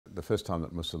the first time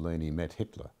that Mussolini met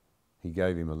Hitler, he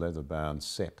gave him a leather-bound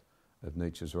set of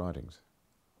Nietzsche's writings.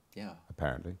 Yeah.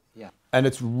 Apparently. Yeah. And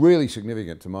it's really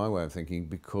significant to my way of thinking,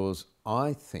 because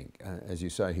I think, as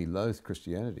you say, he loathed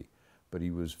Christianity, but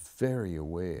he was very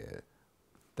aware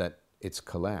that its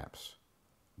collapse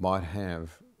might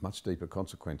have much deeper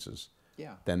consequences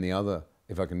than the other,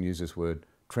 if I can use this word,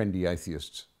 trendy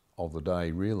atheists of the day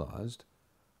realised.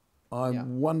 I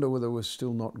wonder whether we're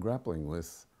still not grappling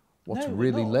with what's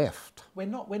really left. We're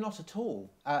not at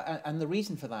all. And the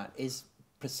reason for that is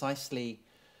precisely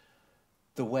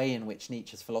the way in which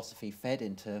Nietzsche's philosophy fed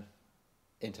into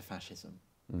fascism.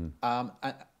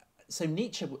 So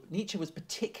Nietzsche was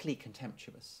particularly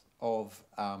contemptuous of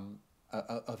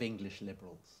English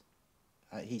liberals.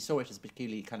 He saw it as a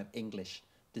peculiarly kind of English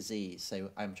disease. So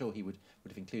I'm sure he would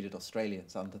have included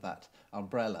Australians under that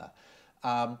umbrella.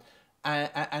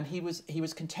 And he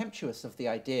was contemptuous of the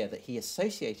idea that he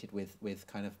associated with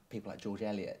kind of people like George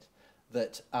Eliot,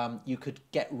 that you could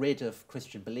get rid of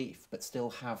Christian belief but still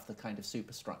have the kind of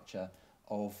superstructure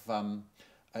of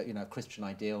Christian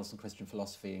ideals and Christian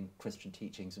philosophy and Christian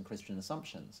teachings and Christian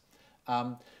assumptions.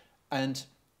 And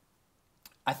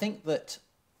I think that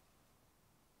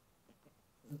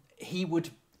he would,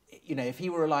 if he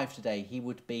were alive today, he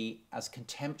would be as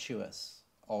contemptuous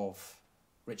of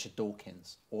Richard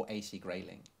Dawkins or A.C.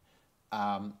 Grayling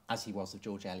as he was of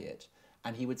George Eliot.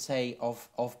 And he would say of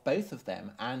both of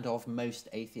them and of most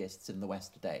atheists in the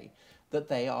West today that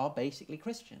they are basically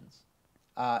Christians.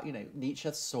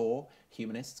 Nietzsche saw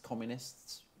humanists,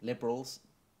 communists, liberals,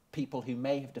 people who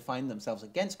may have defined themselves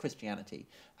against Christianity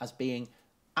as being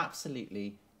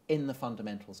absolutely in the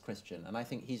fundamentals Christian. And I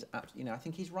think he's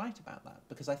right about that,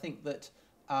 because I think that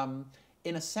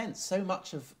in a sense, so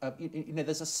much of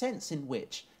there's a sense in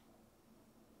which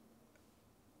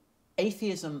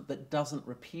atheism that doesn't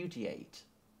repudiate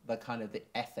the kind of the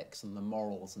ethics and the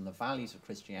morals and the values of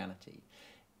Christianity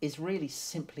is really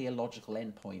simply a logical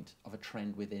endpoint of a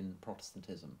trend within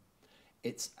Protestantism.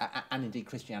 And indeed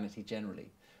Christianity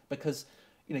generally, because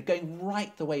going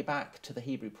right the way back to the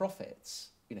Hebrew prophets,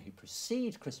 who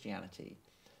precede Christianity,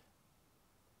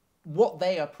 what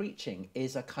they are preaching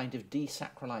is a kind of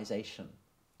desacralization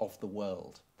of the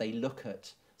world. They look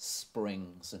at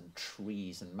springs and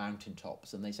trees and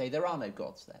mountaintops and they say there are no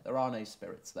gods there, there are no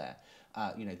spirits there.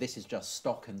 This is just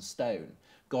stock and stone.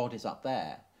 God is up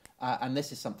there. And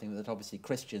this is something that obviously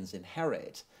Christians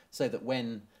inherit, so that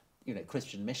when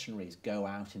Christian missionaries go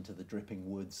out into the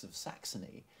dripping woods of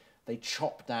Saxony, they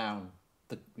chop down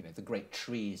the great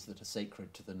trees that are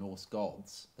sacred to the Norse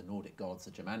gods, the Nordic gods,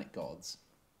 the Germanic gods,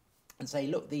 and say,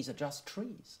 look, these are just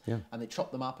trees. Yeah. And they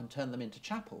chop them up and turn them into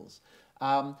chapels.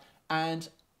 And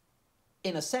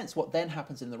in a sense, what then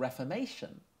happens in the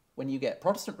Reformation, when you get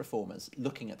Protestant reformers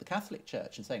looking at the Catholic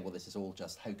Church and saying, well, this is all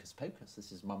just hocus pocus,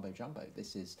 this is mumbo jumbo,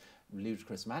 this is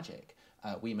ludicrous magic.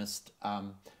 We must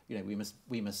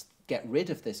get rid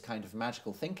of this kind of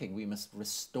magical thinking. We must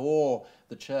restore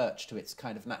the Church to its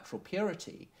kind of natural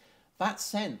purity. That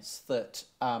sense that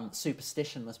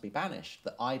superstition must be banished,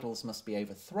 that idols must be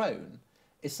overthrown,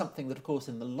 is something that, of course,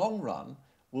 in the long run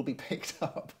will be picked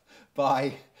up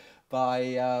by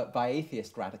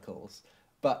atheist radicals.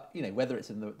 But whether it's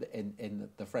in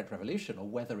the French Revolution or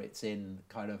whether it's in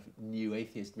kind of new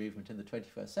atheist movement in the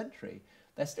 21st century,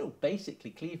 they're still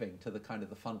basically cleaving to the kind of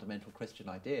the fundamental Christian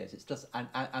ideas. It's just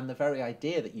and the very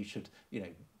idea that you should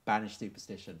banish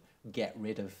superstition, get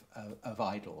rid of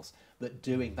idols, that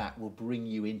doing that will bring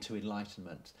you into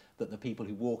enlightenment, that the people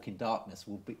who walk in darkness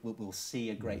will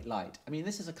see a great light. I mean,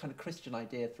 this is a kind of Christian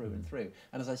idea through and through.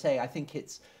 And as I say, I think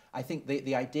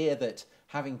the idea that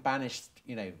having banished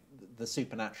the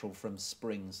supernatural from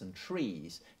springs and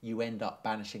trees, you end up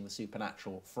banishing the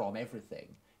supernatural from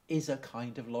everything, is a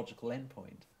kind of logical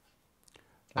endpoint.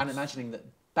 And imagining that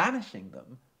banishing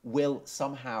them will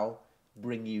somehow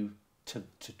bring you to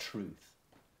truth.